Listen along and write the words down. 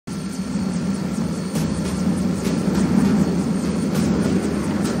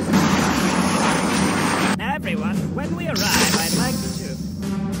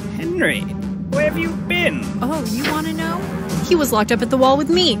Henry, where have you been? Oh, you want to know? He was locked up at the wall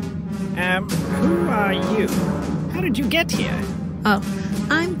with me. Who are you? How did you get here? Oh,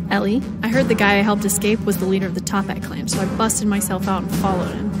 I'm Ellie. I heard the guy I helped escape was the leader of the Toppat clan, so I busted myself out and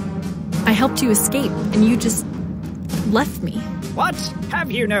followed him. I helped you escape, and you just left me. What? Have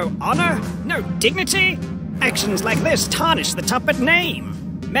you no honor? No dignity? Actions like this tarnish the Toppat name.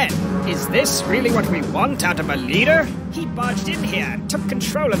 Men, is this really what we want out of a leader? He barged in here and took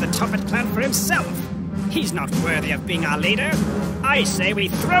control of the Toppat clan for himself. He's not worthy of being our leader. I say we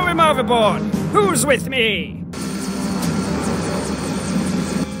throw him overboard. Who's with me?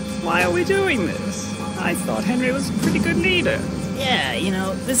 Why are we doing this? I thought Henry was a pretty good leader. Yeah, you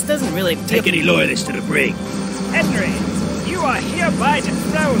know, this doesn't really take any loyalists to the brig. Henry, you are hereby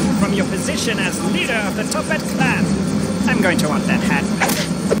dethroned from your position as leader of the Toppat clan. I'm going to want that hat back.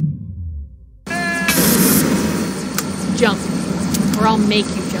 Jump, or I'll make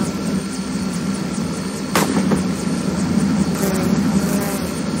you jump.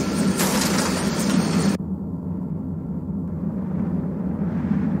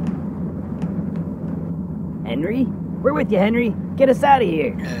 Henry? We're with you, Henry. Get us out of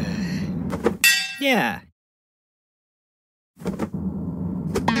here. Yeah.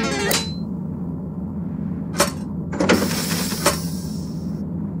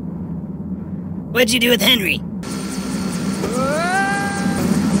 What'd you do with Henry?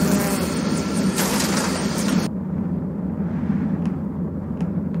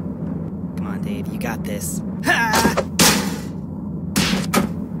 Come on, Dave, you got this.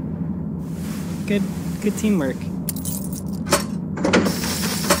 Good teamwork.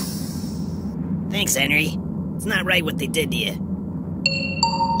 Thanks, Henry. It's not right what they did to you.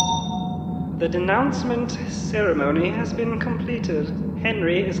 The denouncement ceremony has been completed.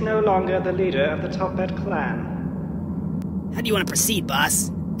 Henry is no longer the leader of the Toppat clan. How do you want to proceed,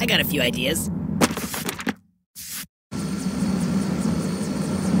 boss? I got a few ideas.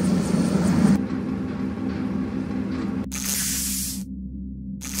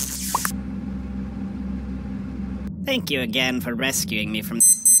 Thank you again for rescuing me from...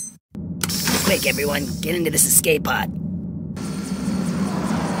 Quick, everyone, get into this escape pod.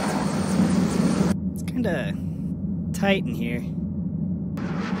 It's kinda tight in here.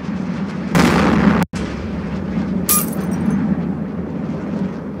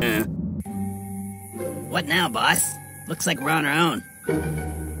 What now, boss? Looks like we're on our own.